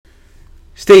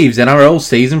Steve's NRL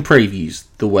season previews,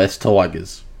 the West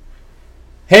Tigers.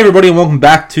 Hey everybody and welcome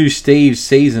back to Steve's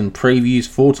season previews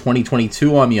for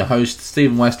 2022. I'm your host,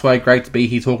 Stephen Westway. Great to be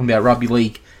here talking about rugby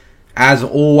league as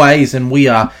always, and we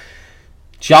are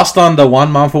just under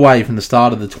 1 month away from the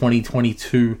start of the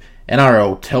 2022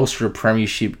 NRL Telstra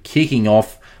Premiership, kicking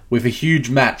off with a huge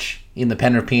match in the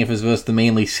Penrith Panthers versus the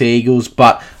Manly Sea Eagles.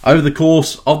 But over the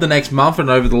course of the next month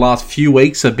and over the last few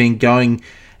weeks, I've been going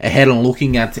ahead and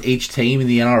looking at each team in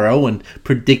the NRL and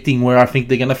predicting where I think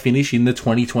they're going to finish in the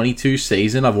 2022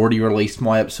 season. I've already released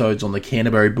my episodes on the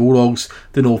Canterbury Bulldogs,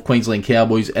 the North Queensland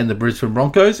Cowboys and the Brisbane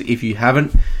Broncos. If you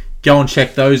haven't, go and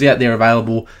check those out. They're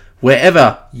available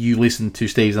wherever you listen to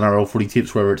Steve's NRL Footy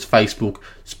Tips, whether it's Facebook,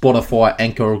 Spotify,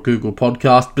 Anchor or Google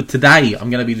Podcast. But today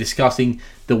I'm going to be discussing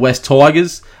the West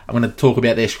Tigers. I'm going to talk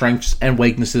about their strengths and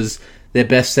weaknesses, their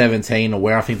best 17, or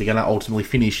where I think they're going to ultimately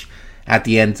finish at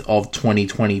the end of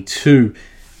 2022.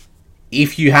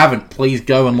 If you haven't, please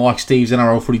go and like Steve's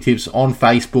NRL Footy Tips on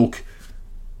Facebook.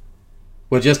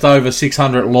 We're just over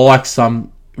 600 likes.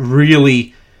 I'm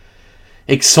really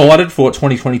excited for what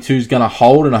 2022 is going to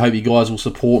hold, and I hope you guys will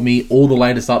support me. All the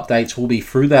latest updates will be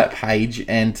through that page,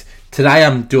 and today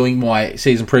I'm doing my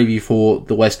season preview for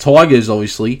the West Tigers,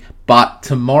 obviously, but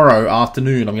tomorrow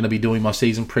afternoon I'm going to be doing my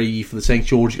season preview for the St.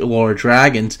 George Illawarra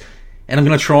Dragons, and I'm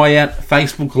going to try out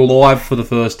Facebook Live for the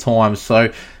first time.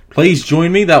 So please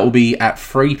join me. That will be at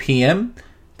 3 p.m.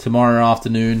 tomorrow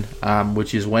afternoon,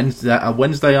 which is Wednesday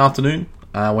afternoon,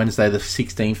 Wednesday the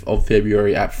 16th of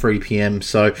February at 3 p.m.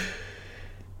 So,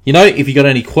 you know, if you got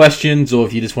any questions or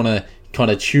if you just want to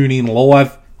kind of tune in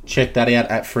live, check that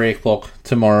out at 3 o'clock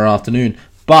tomorrow afternoon.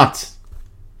 But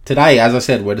today, as I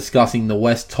said, we're discussing the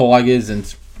West Tigers,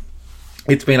 and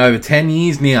it's been over 10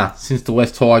 years now since the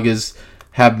West Tigers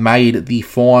have made the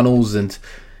finals, and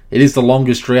it is the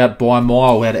longest drought by a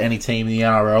mile out of any team in the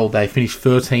NRL. They finished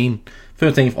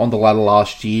 13th on the ladder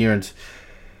last year, and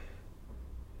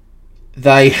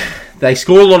they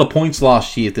scored a lot of points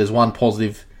last year. If there's one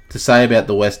positive to say about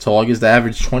the West Tigers, they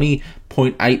averaged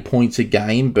 20.8 points a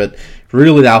game, but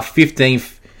really they were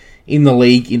 15th in the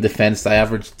league in defence. They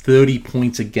averaged 30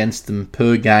 points against them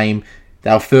per game.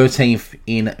 They were 13th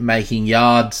in making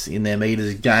yards in their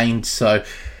metres gained, so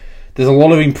there's a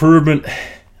lot of improvement,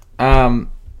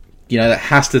 that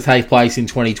has to take place in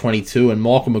 2022. And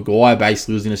Michael Maguire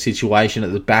basically was in a situation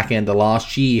at the back end of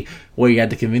last year where he had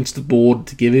to convince the board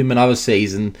to give him another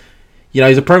season. You know,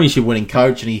 he's a premiership winning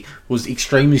coach, and he was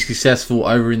extremely successful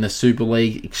over in the Super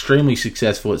League, extremely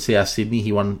successful at South Sydney.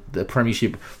 He won the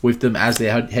premiership with them as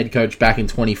their head coach back in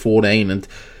 2014. And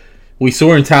we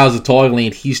saw in Tales of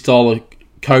Tigerland his style of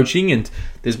coaching, and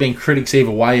there's been critics either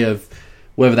way of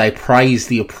whether they praise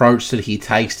the approach that he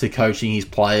takes to coaching his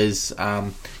players.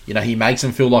 He makes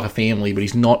them feel like a family, but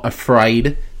he's not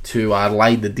afraid to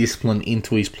lay the discipline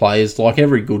into his players like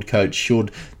every good coach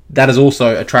should. That has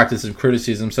also attracted some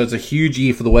criticism. So it's a huge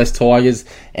year for the West Tigers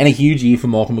and a huge year for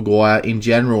Michael Maguire in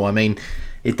general. I mean,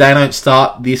 if they don't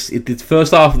start if the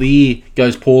first half of the year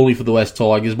goes poorly for the West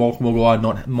Tigers, Michael Maguire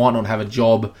might not have a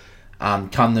job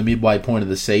come the midway point of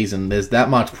the season. There's that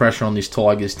much pressure on this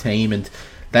Tigers team, and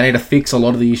they need to fix a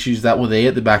lot of the issues that were there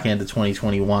at the back end of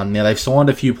 2021. Now, they've signed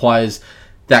a few players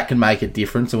that can make a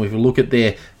difference, and if you look at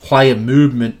their player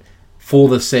movement for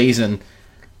the season,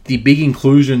 the big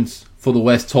inclusions for the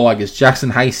West Tigers, Jackson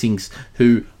Hastings,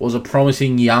 who was a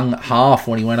promising young half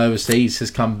when he went overseas,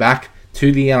 has come back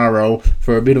to the NRL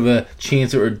for a bit of a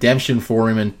chance at redemption for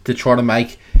him and to try to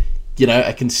make,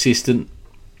 a consistent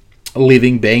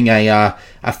living being a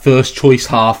first choice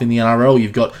half in the NRL.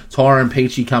 You've got Tyrone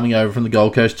Peachey coming over from the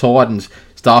Gold Coast Titans,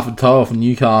 Stafford Toa from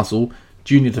Newcastle,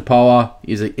 Junior Tapoa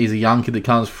is a young kid that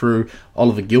comes through,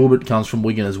 Oliver Gilbert comes from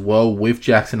Wigan as well with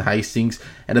Jackson Hastings,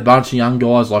 and a bunch of young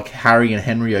guys like Harry and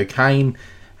Henry O'Kane,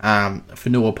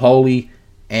 Fanua Poli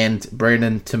and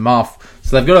Brandon Tamuff.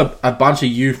 So they've got a bunch of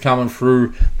youth coming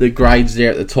through the grades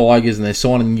there at the Tigers, and they're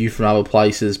signing youth from other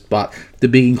places, but the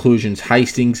big inclusions,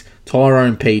 Hastings,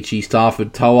 Tyrone Peachey,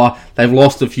 Stafford Toa. They've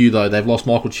lost a few though. They've lost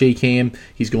Michael Cheekham,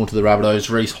 he's gone to the Rabbitohs.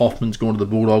 Reece Hoffman's gone to the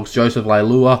Bulldogs. Joseph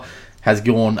Leilua has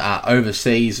gone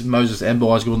overseas. Moses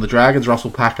Mbye has gone to the Dragons. Russell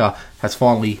Packer has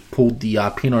finally pulled the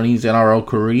pin on his NRL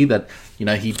career that,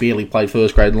 he barely played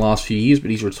first grade in the last few years, but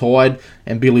he's retired.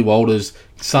 And Billy Walters,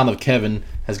 son of Kevin,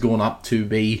 has gone up to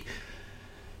be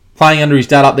playing under his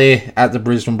dad up there at the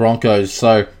Brisbane Broncos.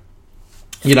 So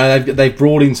they've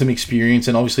brought in some experience,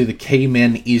 and obviously the key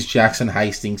man is Jackson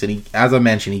Hastings, and as I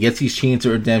mentioned, he gets his chance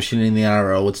at redemption in the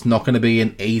NRL. It's not going to be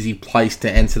an easy place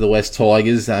to enter the West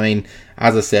Tigers. I mean,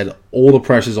 as I said, all the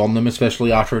pressure's on them,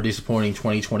 especially after a disappointing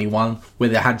 2021, where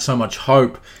they had so much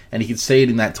hope, and you could see it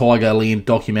in that Tiger Liam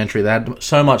documentary. They had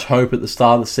so much hope at the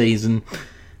start of the season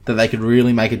that they could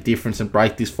really make a difference and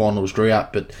break this finals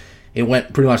drought, but it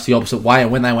went pretty much the opposite way.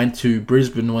 And when they went to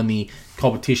Brisbane, when the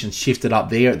competition shifted up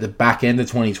there at the back end of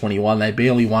 2021, they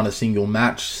barely won a single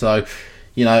match. So,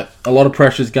 a lot of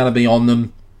pressure is going to be on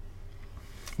them.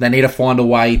 They need to find a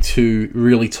way to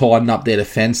really tighten up their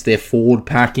defence. Their forward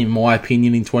pack, in my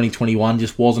opinion, in 2021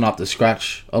 just wasn't up to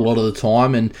scratch a lot of the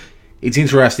time. And it's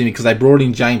interesting because they brought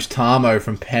in James Tarmo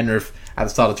from Penrith at the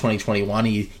start of 2021.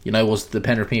 He, was the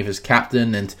Penrith Panthers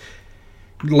captain and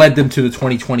led them to the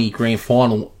 2020 grand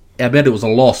final. I bet it was a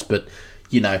loss, but,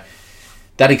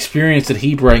 that experience that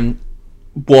he bring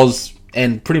was,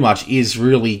 and pretty much is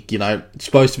really,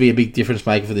 supposed to be a big difference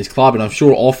maker for this club, and I'm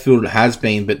sure off-field it has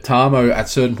been, but Tarmo, at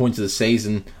certain points of the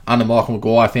season, under Michael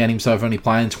Maguire, found himself only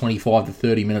playing 25 to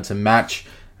 30 minutes a match.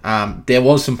 There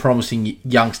was some promising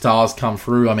young stars come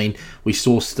through. I mean, we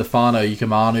saw Stefano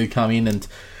Ukamanu come in and,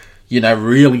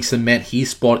 really cement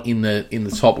his spot in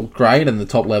the top grade and the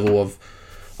top level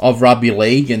of rugby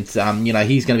league, and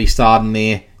he's going to be starting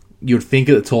there, you'd think,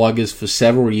 at the Tigers for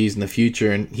several years in the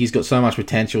future, and he's got so much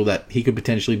potential that he could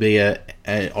potentially be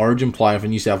an origin player for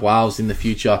New South Wales in the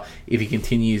future if he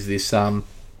continues this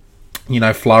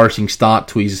flourishing start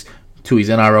to his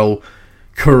NRL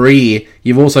career.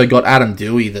 You've also got Adam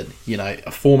Doueihi, that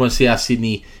a former South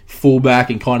Sydney fullback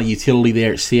and kind of utility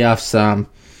there at Souths.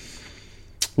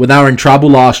 When they were in trouble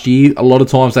last year, a lot of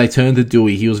times they turned to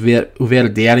Doueihi. He was, without a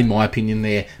doubt, in my opinion,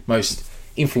 their most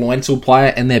influential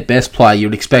player and their best player. You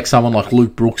would expect someone like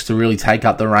Luke Brooks to really take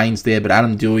up the reins there, but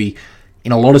Adam Doueihi,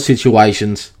 in a lot of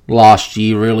situations last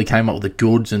year, really came up with the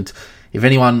goods. And if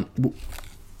anyone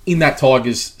in that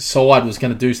Tigers side was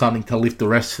going to do something to lift the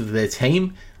rest of their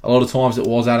team, a lot of times it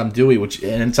was Adam Doueihi,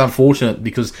 and it's unfortunate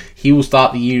because he will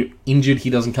start the year injured. He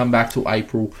doesn't come back till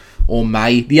April or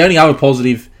May. The only other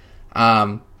positive,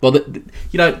 not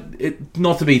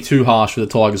to be too harsh for the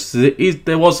Tigers,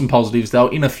 there was some positives. They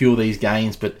were in a few of these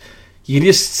games, but you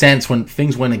just sense when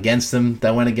things went against them,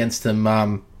 they went against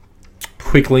them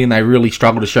quickly, and they really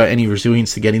struggled to show any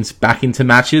resilience to get back into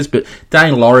matches. But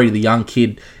Dane Laurie, the young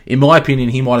kid, in my opinion,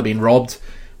 he might have been robbed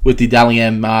with the Dally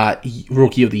M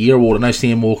Rookie of the Year award. I know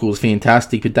Sam Walker was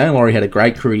fantastic, but Dane Laurie had a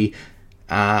great career.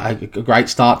 A great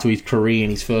start to his career in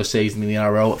his first season in the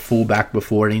NRL at fullback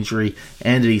before an injury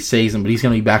ended his season, but he's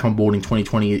going to be back on board in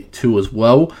 2022 as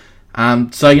well.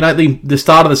 The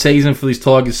start of the season for this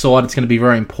Tigers side, it's going to be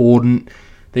very important.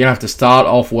 They're going to have to start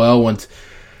off well, and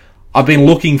I've been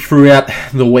looking throughout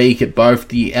the week at both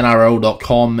the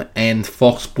NRL.com and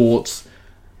Fox Sports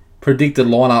predicted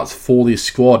lineups for this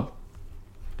squad,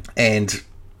 and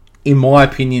in my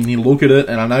opinion, you look at it,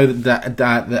 and I know that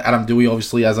Adam Doueihi,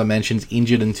 obviously, as I mentioned, is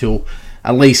injured until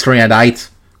at least round 8,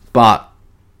 but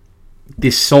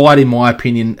this side, in my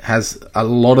opinion, has a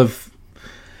lot of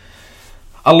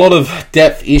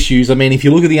depth issues. I mean, if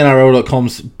you look at the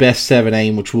NRL.com's best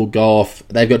 17, which we'll go off,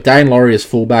 they've got Dane Laurie as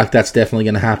fullback. That's definitely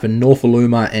going to happen.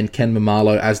 Norfoluma and Ken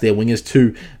Mamalo as their wingers,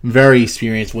 two very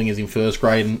experienced wingers in first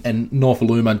grade. And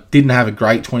Norfoluma didn't have a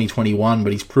great 2021,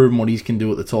 but he's proven what he can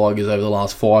do at the Tigers over the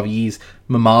last 5 years.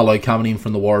 Mamalo coming in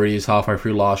from the Warriors halfway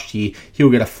through last year. He'll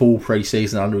get a full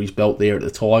pre-season under his belt there at the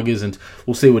Tigers, and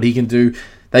we'll see what he can do.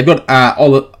 They've got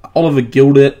Oliver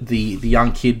Gildert, the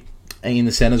young kid, in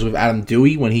the centres with Adam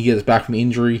Doueihi when he gets back from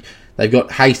injury. They've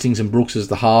got Hastings and Brooks as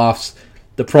the halves.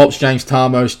 The props, James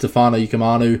Tarmo, Stefano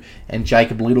Ukamanu, and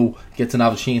Jacob Little gets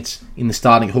another chance in the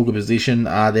starting hooker position.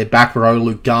 Their back row,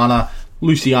 Luke Garner,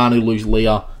 Luciano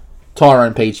Luzlia,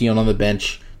 Tyrone Peachy on the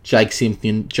bench, Jake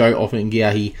Simpson, Joe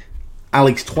Offengahi,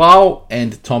 Alex Twal,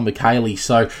 and Tom McHaley.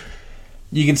 So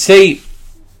you can see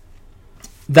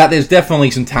that there's definitely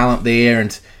some talent there,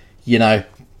 and,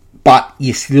 but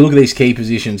you look at these key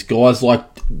positions, guys like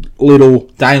Little,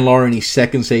 Dane Laurie in his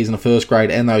second season of first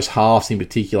grade, and those halves in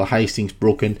particular, Hastings,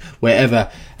 Brook, and wherever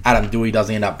Adam Doueihi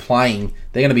does end up playing,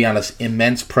 they're going to be under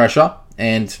immense pressure.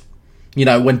 And,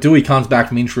 when Doueihi comes back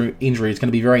from injury, it's going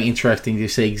to be very interesting to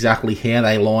see exactly how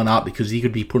they line up, because he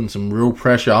could be putting some real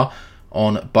pressure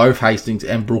on both Hastings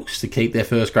and Brooks to keep their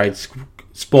first grade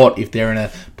spot if they're in a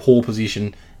poor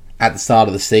position at the start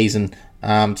of the season.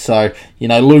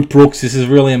 Luke Brooks, this is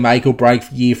really a make or break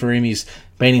year for him. He's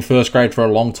been in first grade for a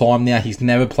long time now. He's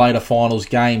never played a finals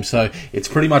game, so it's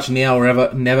pretty much now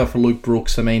or never for Luke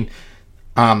Brooks. I mean,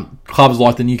 clubs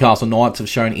like the Newcastle Knights have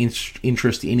shown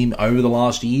interest in him over the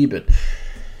last year, but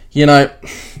you know,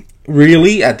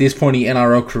 really at this point in your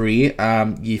NRL career,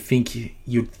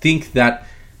 you'd think that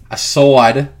a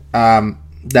side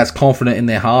that's confident in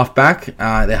their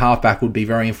halfback would be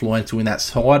very influential in that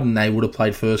side, and they would have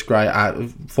played first grade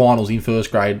finals in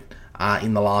first grade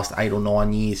in the last 8 or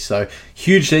 9 years. So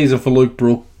huge season for Luke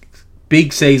Brooks,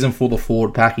 big season for the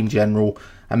forward pack in general.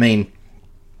 I mean,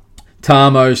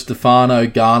 Tamo, Stefano,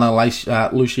 Garner,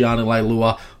 Luciano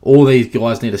Leilua, all these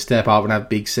guys need to step up and have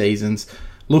big seasons.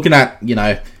 Looking at,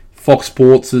 Fox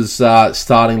Sports'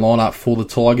 starting lineup for the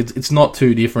Tigers, it's not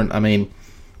too different. I mean,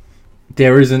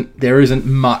 there isn't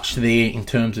much there in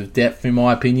terms of depth, in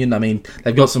my opinion. I mean,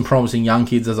 they've got some promising young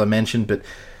kids, as I mentioned, but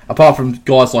apart from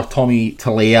guys like Tommy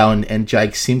Taliao and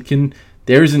Jake Simpkin,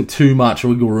 there isn't too much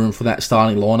wiggle room for that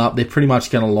starting lineup. They're pretty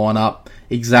much going to line up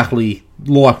exactly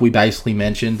like we basically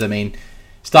mentioned. I mean,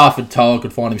 Stafford Toa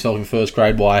could find himself in first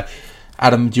grade by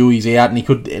Adam Dewey's out, and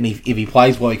if he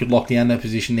plays well, he could lock down that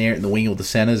position there in the wing or the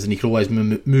centres, and he could always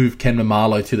move Ken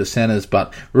Mamalo to the centres.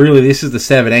 But really, this is the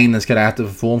 17 that's going to have to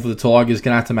perform for the Tigers,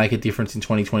 going to have to make a difference in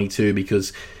 2022,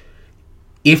 because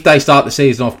if they start the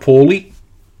season off poorly,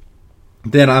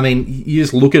 then, I mean, you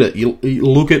just look at it. You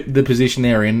look at the position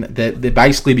they're in. They're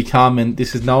basically become, and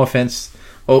this is no offence,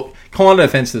 well, kind of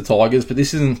offence to the Tigers, but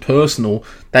this isn't personal.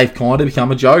 They've kind of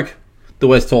become a joke, the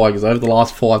West Tigers, over the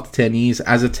last 5 to 10 years,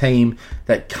 as a team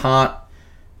that can't,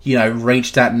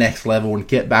 reach that next level and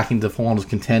get back into finals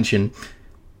contention.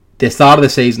 Their start of the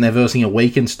season, they're versing a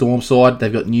weakened Storm side.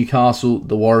 They've got Newcastle,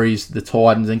 the Warriors, the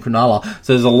Titans, and Cronulla.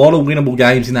 So there's a lot of winnable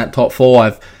games in that top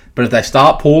 5. But if they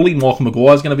start poorly, Michael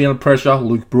Maguire is going to be under pressure,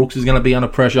 Luke Brooks is going to be under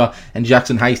pressure, and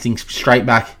Jackson Hastings straight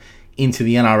back into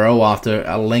the NRL after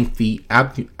a lengthy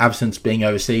absence being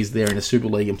overseas there in the Super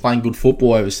League and playing good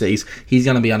football overseas. He's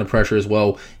going to be under pressure as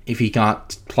well if he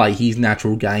can't play his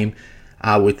natural game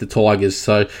with the Tigers.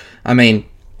 So, I mean,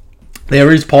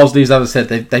 there is positives. As I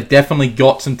said, they've definitely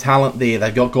got some talent there.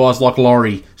 They've got guys like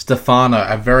Laurie, Stefano,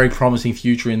 a very promising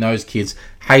future in those kids.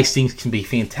 Hastings can be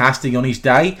fantastic on his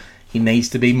day. He needs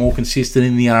to be more consistent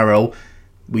in the NRL.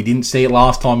 We didn't see it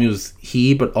last time he was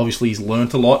here, but obviously he's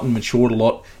learnt a lot and matured a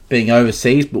lot being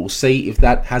overseas. But we'll see if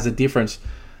that has a difference,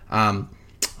 on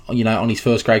his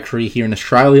first grade career here in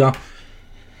Australia.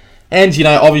 And,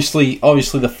 obviously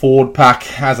the forward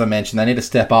pack, as I mentioned, they need to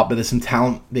step up, but there's some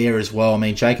talent there as well. I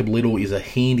mean, Jacob Little is a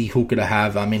handy hooker to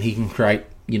have. I mean, he can create,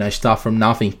 stuff from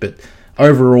nothing. But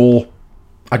overall,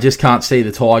 I just can't see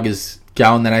the Tigers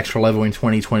going that extra level in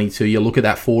 2022. You look at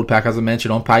that forward pack, as I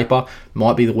mentioned, on paper,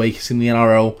 might be the weakest in the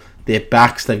NRL. Their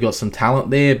backs, they've got some talent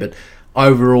there, but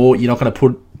overall, you're not going to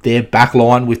put their back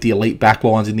line with the elite back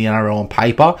lines in the NRL on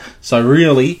paper. So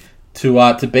really,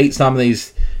 to beat some of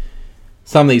these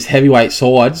heavyweight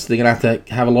sides, they're going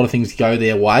to have a lot of things go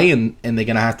their way, and they're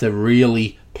going to have to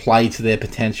really play to their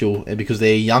potential, because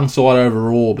they're a young side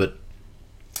overall, but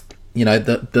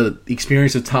the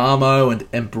experience of Tamo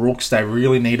and Brooks, they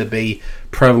really need to be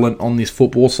prevalent on this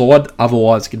football side.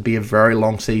 Otherwise, it could be a very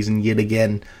long season yet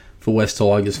again for West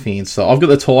Tigers fans. So I've got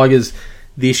the Tigers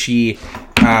this year,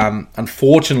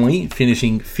 unfortunately,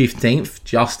 finishing 15th,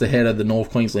 just ahead of the North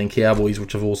Queensland Cowboys,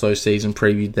 which have also season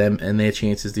previewed them and their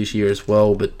chances this year as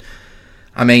well. But,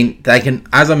 I mean, they can,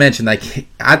 as I mentioned,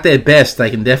 at their best, they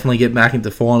can definitely get back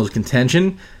into finals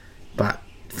contention. But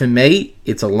for me,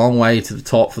 it's a long way to the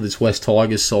top for this West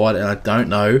Tigers side, and I don't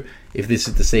know if this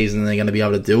is the season they're going to be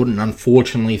able to do it. And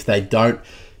unfortunately, if they don't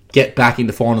get back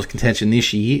into finals contention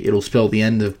this year, it'll spell the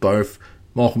end of both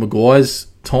Michael Maguire's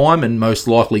time and most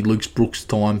likely Luke Brooks'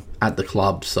 time at the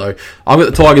club. So I've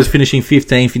got the Tigers finishing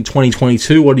 15th in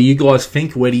 2022. What do you guys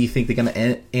think? Where do you think they're going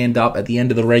to end up at the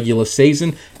end of the regular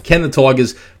season? Can the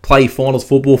Tigers play finals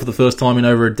football for the first time in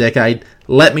over a decade?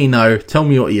 Let me know. Tell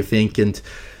me what you think, and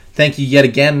thank you yet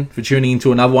again for tuning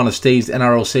into another one of Steve's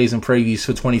NRL season previews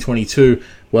for 2022.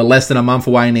 We're less than a month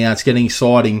away now. It's getting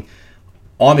exciting.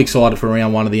 I'm excited for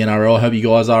round 1 of the NRL. I hope you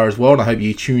guys are as well, and I hope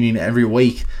you tune in every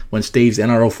week when Steve's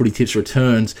NRL Footy Tips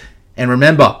returns. And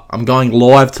remember, I'm going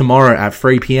live tomorrow at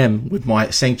 3 p.m. with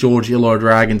my St. George Illawarra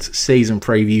Dragons season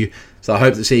preview. So I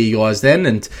hope to see you guys then,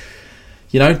 and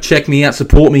check me out,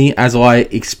 support me as I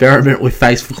experiment with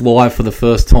Facebook Live for the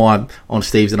first time on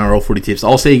Steve's NRL Footy Tips.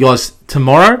 I'll see you guys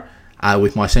tomorrow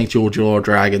with my St. George Illawarra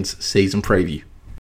Dragons season preview.